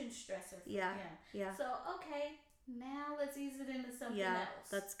tension stressor for him. Yeah. So, okay, now let's ease it into something else.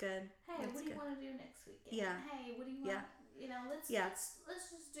 That's good. Hey, what do you want to do next weekend? Yeah. Hey, what do you want? You know, let's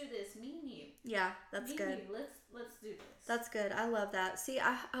just do this. Me and you. Yeah, that's good. Let's do this. That's good. I love that. See,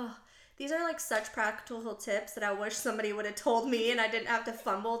 these are like such practical tips that I wish somebody would have told me and I didn't have to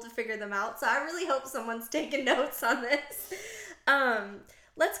fumble to figure them out. So I really hope someone's taking notes on this.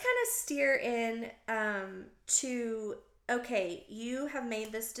 Let's kind of steer in to, okay, you have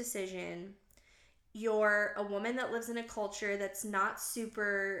made this decision. You're a woman that lives in a culture that's not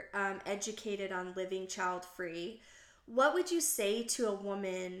super educated on living child-free. What would you say to a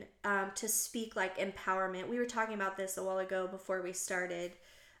woman to speak like empowerment? We were talking about this a while ago before we started.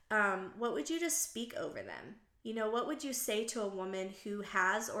 What would you just speak over them? You know, what would you say to a woman who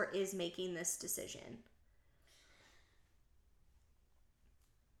has or is making this decision?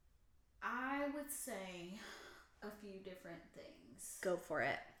 I would say a few different things. Go for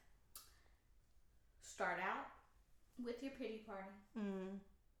it. Start out with your pity party.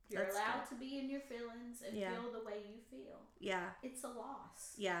 You're That's allowed good. to be in your feelings and feel the way you feel. Yeah. It's a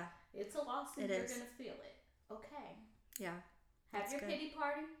loss. Yeah. It's a loss and It you're is. going to feel it. Okay. Yeah. Have That's your good. pity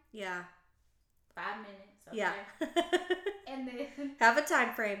party. Yeah. 5 minutes. Okay? Yeah. And then... Have a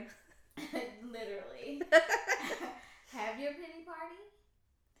time frame. Literally. Have your pity party.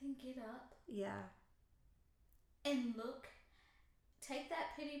 Then get up. Yeah. And look. Take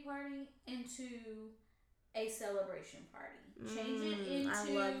that pity party into a celebration party. Change it into...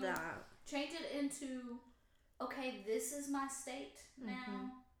 I love that. Change it into, okay, this is my state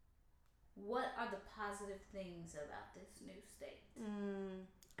now. What are the positive things about this new state?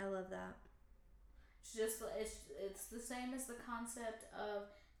 I love that. It's just it's the same as the concept of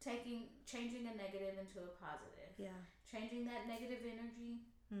changing a negative into a positive. Yeah. Changing that negative energy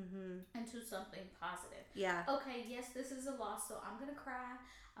into something positive. Yeah. Okay, yes, this is a loss, so I'm gonna cry.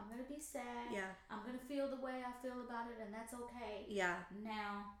 I'm gonna be sad. Yeah. I'm gonna feel the way I feel about it, and that's okay. Yeah.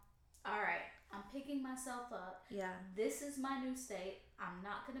 Now, all right, I'm picking myself up. Yeah. This is my new state. I'm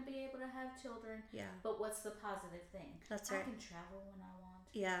not going to be able to have children. Yeah. But what's the positive thing? That's right. I can travel when I want.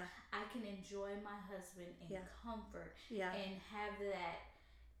 Yeah. I can enjoy my husband in comfort. Yeah. And have that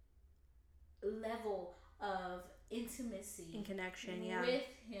level of intimacy In connection, with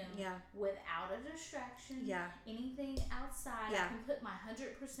him without a distraction. Yeah. Anything outside, I can put my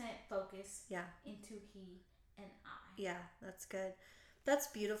 100% focus into he and I. Yeah, that's good. That's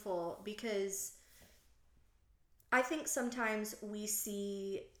beautiful because I think sometimes we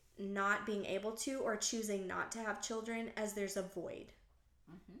see not being able to or choosing not to have children as there's a void.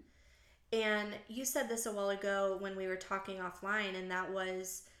 And you said this a while ago when we were talking offline, and that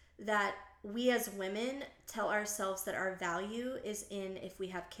was that we as women tell ourselves that our value is in if we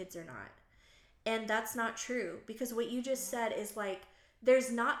have kids or not. And that's not true, because what you just said is like,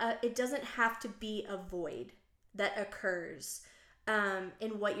 it doesn't have to be a void that occurs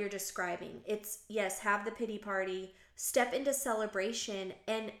in what you're describing. It's, yes, have the pity party, step into celebration,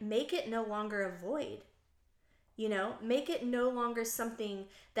 and make it no longer a void. You know, make it no longer something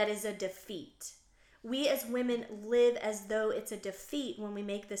that is a defeat. We as women live as though it's a defeat when we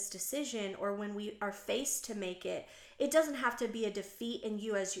make this decision or when we are faced to make it. It doesn't have to be a defeat in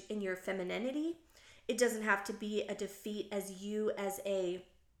you as in your femininity. It doesn't have to be a defeat as you as a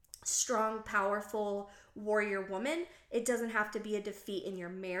strong, powerful warrior woman. It doesn't have to be a defeat in your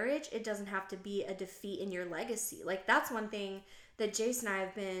marriage. It doesn't have to be a defeat in your legacy. Like, that's one thing that Jace and I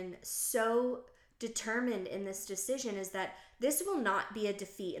have been so determined in this decision, is that this will not be a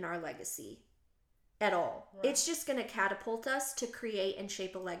defeat in our legacy at all. Right. It's just going to catapult us to create and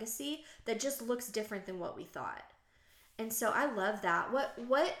shape a legacy that just looks different than what we thought. And so I love that. What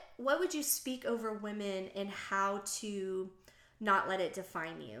would you speak over women and how to not let it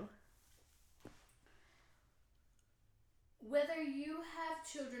define you? Whether you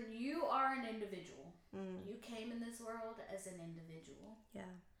have children, you are an individual. You came in this world as an individual. Yeah.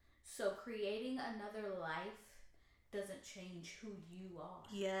 So creating another life doesn't change who you are.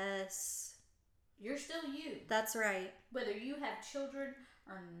 Yes. You're still you. That's right. Whether you have children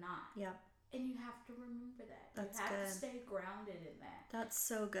or not. Yeah. And you have to remember that. That's you have good. to stay grounded in that. That's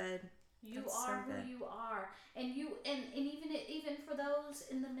so good. You That's are so good. who you are. And even for those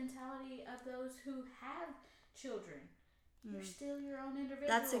in the mentality of those who have children, you're still your own individual.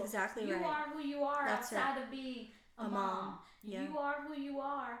 That's exactly right. You are who you are. That's outside right. of being a mom. mom. Yeah. You are who you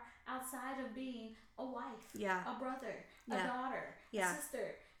are outside of being a wife, Yeah. a brother, a Yeah. daughter, Yeah. a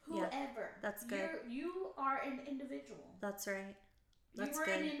sister, Yeah. whoever. That's good. You are an individual. That's right. That's you were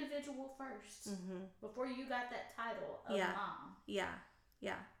good. an individual first before you got that title of mom. Yeah.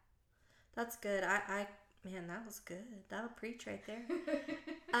 Yeah. That's good. Man, that was good. That'll preach right there.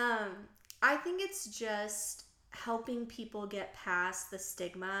 I think it's just helping people get past the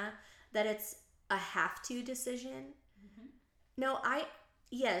stigma that it's a have to decision. No,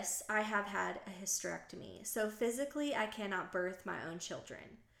 yes, I have had a hysterectomy. So physically, I cannot birth my own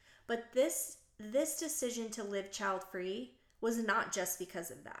children. But this decision to live child-free was not just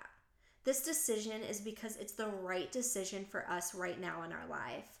because of that. This decision is because it's the right decision for us right now in our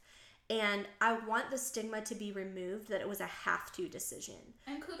life. And I want the stigma to be removed that it was a have-to decision.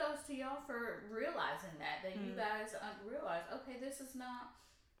 And kudos to y'all for realizing that you guys realize, okay, this is not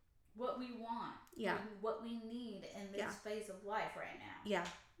what we want. Yeah. What we need in this phase of life right now. Yeah.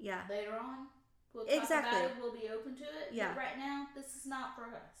 Yeah. Later on, we'll talk about it. We'll be open to it. Yeah. But right now, this is not for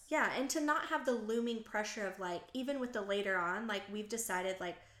us. Yeah. And to not have the looming pressure of like, even with the later on, like we've decided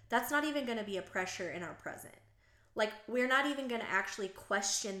like, that's not even going to be a pressure in our present. Like, we're not even going to actually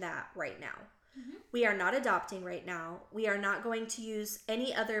question that right now. Mm-hmm. We are not adopting right now. We are not going to use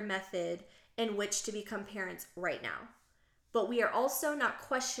any other method in which to become parents right now. But we are also not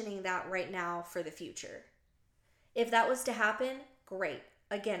questioning that right now for the future. If that was to happen, great.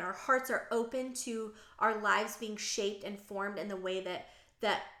 Again, our hearts are open to our lives being shaped and formed in the way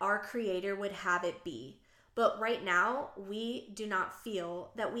that our Creator would have it be. But right now, we do not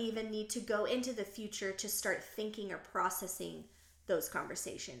feel that we even need to go into the future to start thinking or processing those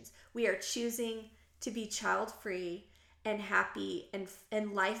conversations. We are choosing to be child-free and happy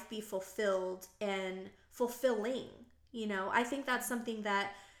and life be fulfilled and fulfilling. You know, I think that's something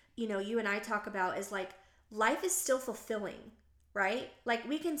that, you know, you and I talk about is like, life is still fulfilling, right? Like,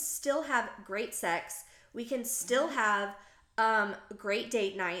 we can still have great sex. We can still have great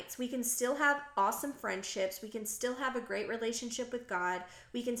date nights. We can still have awesome friendships. We can still have a great relationship with God.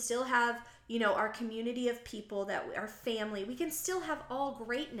 We can still have, you know, our community of people, our family. We can still have all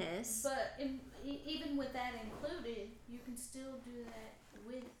greatness. But even with that included, you can still do that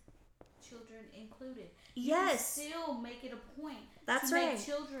with children included. Yes. You can still make it a point to make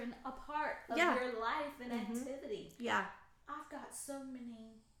children a part of your life and activity. Yeah. I've got so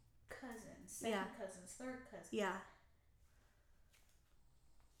many cousins, second cousins, third cousins. Yeah.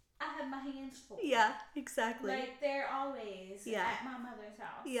 I have my hands full. Yeah, exactly. Like, they're always at my mother's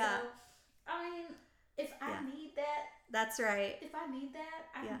house. Yeah. So, I mean, if I need that. That's right. If I need that,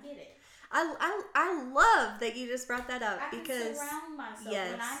 I can get it. I love that you just brought that up. I because can surround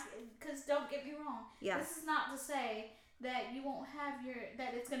myself. Because don't get me wrong. Yeah. This is not to say that you won't have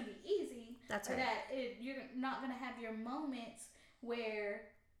that it's going to be easy. That's right. Or that you're not going to have your moments where.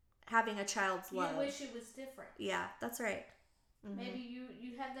 Having a child's love. You wish it was different. Yeah, that's right. Mm-hmm. Maybe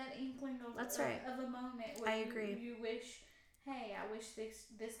you have that inkling of a moment where I agree. You wish, hey, I wish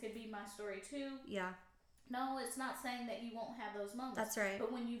this could be my story too. Yeah. No, it's not saying that you won't have those moments. That's right.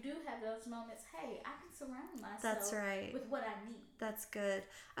 But when you do have those moments, hey, I can surround myself That's right. with what I need. That's good.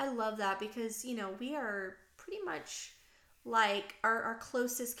 I love that because, you know, we are pretty much like our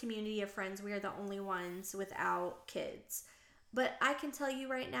closest community of friends. We are the only ones without kids. But I can tell you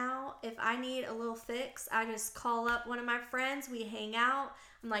right now, if I need a little fix, I just call up one of my friends. We hang out.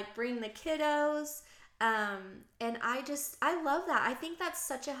 I'm like, bring the kiddos. And I love that. I think that's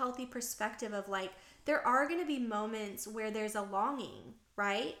such a healthy perspective of like, there are going to be moments where there's a longing,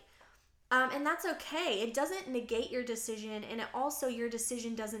 right? And that's okay. It doesn't negate your decision. And your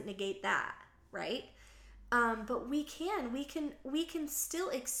decision doesn't negate that, right? But we can still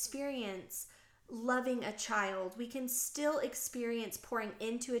experience loving a child. We can still experience pouring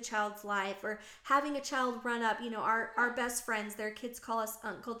into a child's life or having a child run up. You know, our best friends, their kids call us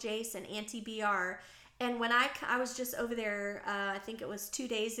Uncle Jace and Auntie BR. And when I was just over there, I think it was 2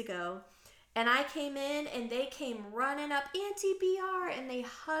 days ago, and I came in and they came running up, Auntie BR, and they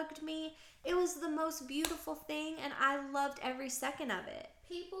hugged me. It was the most beautiful thing, and I loved every second of it.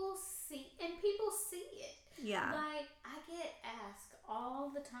 People see it. Yeah. Like, I get asked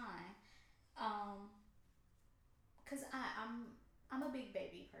all the time, because I'm a big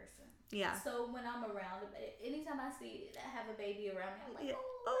baby person. Yeah. So when I'm around, anytime I have a baby around me, I'm like, yeah.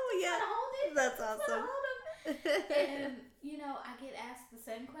 Hold it. That's awesome. Hold him. And you know, I get asked the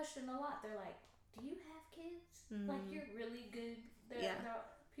same question a lot. They're like, "Do you have kids? Mm-hmm. Like, you're really good."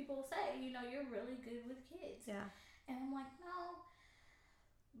 People say, you know, you're really good with kids. Yeah. And I'm like, no.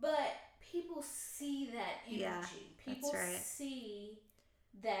 But people see that energy. Yeah, people see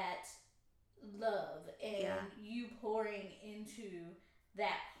that love and you pouring into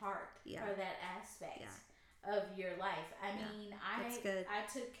that heart or that aspect of your life. I mean,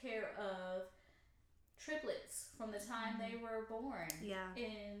 I took care of triplets from the time they were born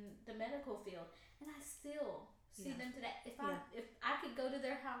in the medical field, and I still see them today. If I could go to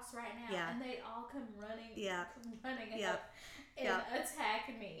their house right now and they'd all come running up and attack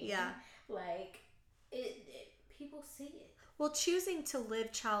me, like people see it. Well, choosing to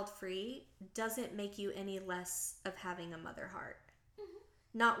live child-free doesn't make you any less of having a mother heart.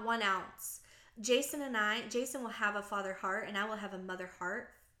 Mm-hmm. Not 1 ounce. Jason will have a father heart, and I will have a mother heart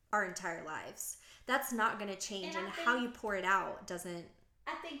our entire lives. That's not going to change, and how you pour it out doesn't.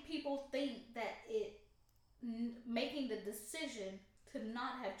 I think people think that making the decision to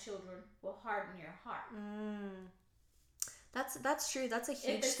not have children will harden your heart. That's true. That's a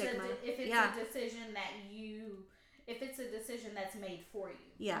huge stigma. If it's a decision that if it's a decision that's made for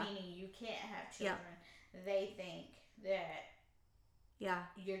you, meaning you can't have children, they think that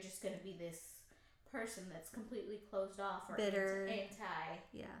you're just going to be this person that's completely closed off or bitter,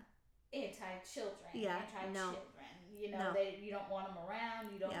 anti-children, no. You know, you don't want them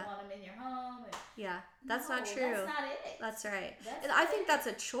around. You don't want them in your home. That's not true. That's not it. That's right. And I think that's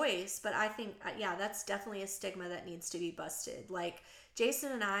a choice, but I think, that's definitely a stigma that needs to be busted. Like,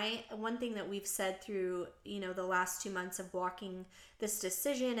 Jason and I, one thing that we've said through, the last 2 months of walking this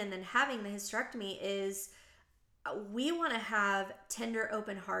decision and then having the hysterectomy is we want to have tender,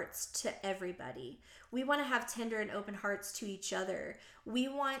 open hearts to everybody. We want to have tender and open hearts to each other. We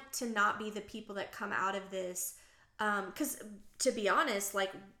want to not be the people that come out of this because, to be honest,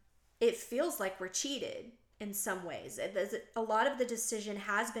 like, it feels like we're cheated in some ways. A lot of the decision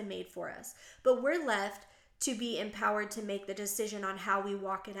has been made for us, but we're left to be empowered to make the decision on how we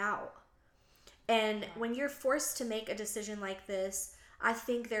walk it out. And when you're forced to make a decision like this, I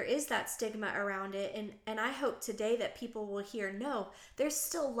think there is that stigma around it. And I hope today that people will hear, no, there's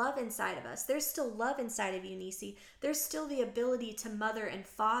still love inside of us. There's still love inside of you, Nisi. There's still the ability to mother and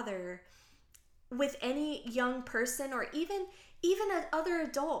father with any young person or even other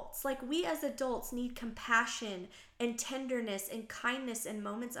adults. Like, we as adults need compassion and tenderness and kindness in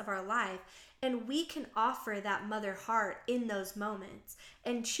moments of our life. And we can offer that mother heart in those moments.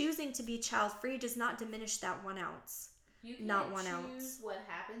 And choosing to be child-free does not diminish that 1 ounce. You can't not 1 choose ounce. What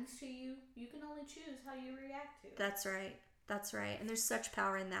happens to you. You can only choose how you react to it. That's right. That's right. And there's such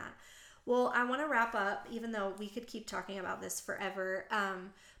power in that. Well, I want to wrap up, even though we could keep talking about this forever.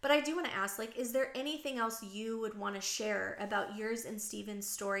 But I do want to ask, like, is there anything else you would want to share about yours and Steven's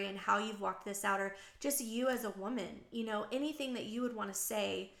story and how you've walked this out, or just you as a woman? Anything that you would want to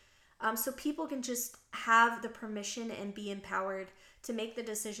say so people can just have the permission and be empowered to make the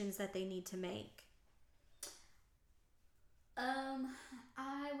decisions that they need to make?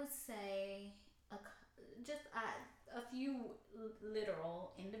 I would say a few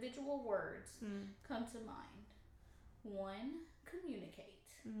literal individual words come to mind. 1, communicate.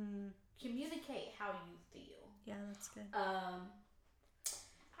 Communicate how you feel. Yeah, that's good.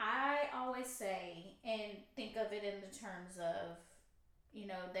 I always say and think of it in the terms of,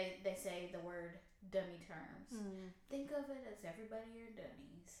 they say the word dummy terms. Think of it as everybody are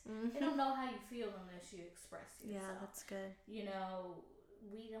dummies. They don't know how you feel unless you express yourself. Yeah, that's good.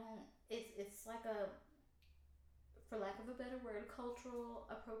 We don't, it's like for lack of a better word, cultural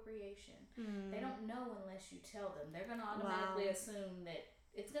appropriation. They don't know unless you tell them. They're going to automatically assume that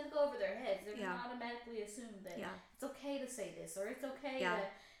it's going to go over their heads. They're going to automatically assume that it's okay to say this, or it's okay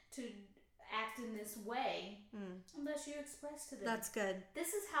to act in this way unless you express to them. That's good.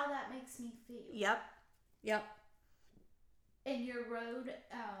 This is how that makes me feel. Yep. And your road,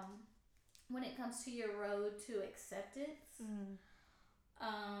 when it comes to your road to acceptance,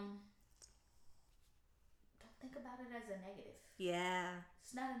 don't think about it as a negative. Yeah.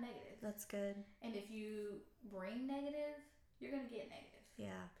 It's not a negative. That's good. And if you bring negative, you're going to get negative.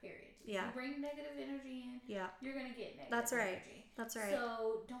 Yeah. Period. Yeah. If you bring negative energy in, you're going to get negative That's right. energy. That's right.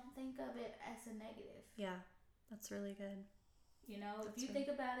 So don't think of it as a negative. Yeah. That's really good. If you think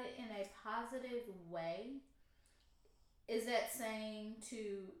about it in a positive way, is that saying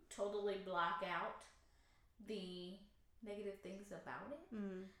to totally block out the negative things about it?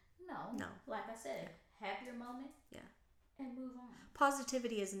 No. Like I said, have your moment. And move on.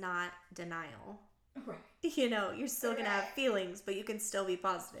 Positivity is not denial. Right. You're still going to have feelings, but you can still be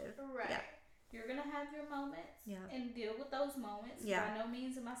positive. Right. Yeah. You're going to have your moments and deal with those moments. Yeah. By no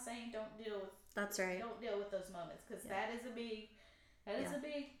means am I saying don't deal with That's right. Don't deal with those moments, because that is a big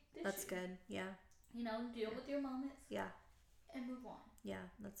issue. That's good. Yeah. Deal with your moments. Yeah. And move on. Yeah,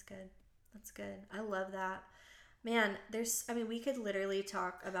 that's good. That's good. I love that. Man, we could literally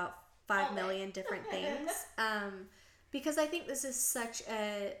talk about 5 million different things. Because I think this is such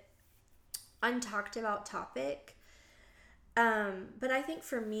a untalked about topic. But I think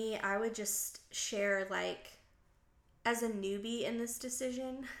for me, I would just share, like, as a newbie in this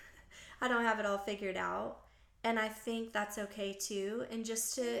decision, I don't have it all figured out. And I think that's okay too. And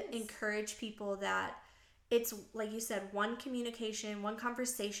just to encourage people that it's, like you said, one communication, one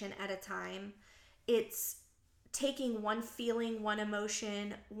conversation at a time. It's taking one feeling, one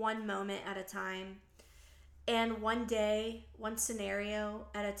emotion, one moment at a time. And one day, one scenario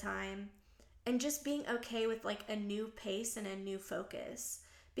at a time. And just being okay with, like, a new pace and a new focus.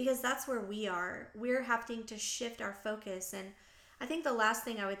 because that's where we are. We're having to shift our focus. And I think the last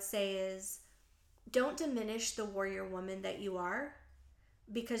thing I would say is don't diminish the warrior woman that you are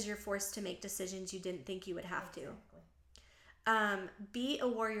because you're forced to make decisions you didn't think you would have to. Be a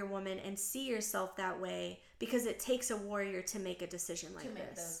warrior woman and see yourself that way, because it takes a warrior to make a decision like this. To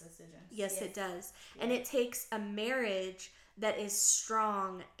make those decisions. Yes, it does. Yeah. And it takes a marriage that is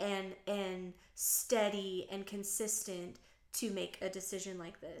strong and steady and consistent to make a decision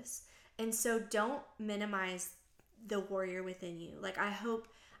like this. And so don't minimize the warrior within you. Like, I hope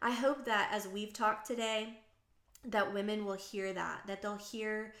that as we've talked today, that women will hear that they'll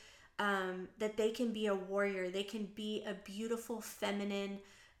hear that they can be a warrior. They can be a beautiful, feminine,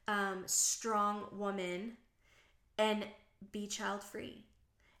 strong woman and be child-free.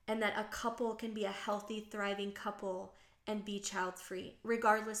 And that a couple can be a healthy, thriving couple and be child-free,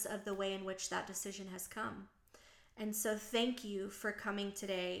 regardless of the way in which that decision has come. And so thank you for coming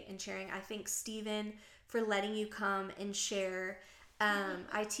today and sharing. I thank Stephen for letting you come and share.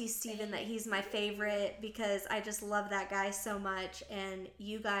 I tease Stephen that he's my favorite because I just love that guy so much. And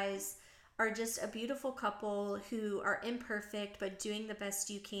you guys are just a beautiful couple who are imperfect but doing the best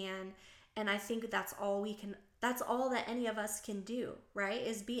you can. And I think that's all that any of us can do, right?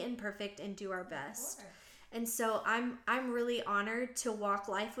 Is be imperfect and do our best. And so I'm really honored to walk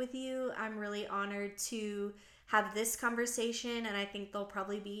life with you. I'm really honored to have this conversation, and I think there'll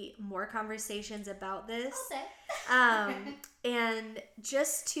probably be more conversations about this. Okay. And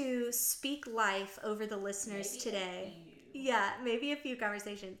just to speak life over the listeners today. Yeah, maybe a few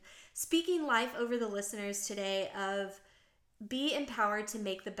conversations. Speaking life over the listeners today of be empowered to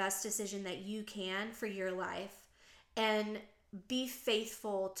make the best decision that you can for your life, and be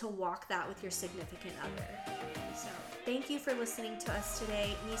faithful to walk that with your significant other. So thank you for listening to us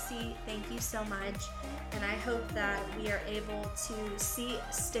today. Nisi, thank you so much. And I hope that we are able to see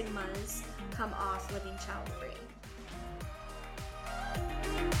stigmas come off living child-free.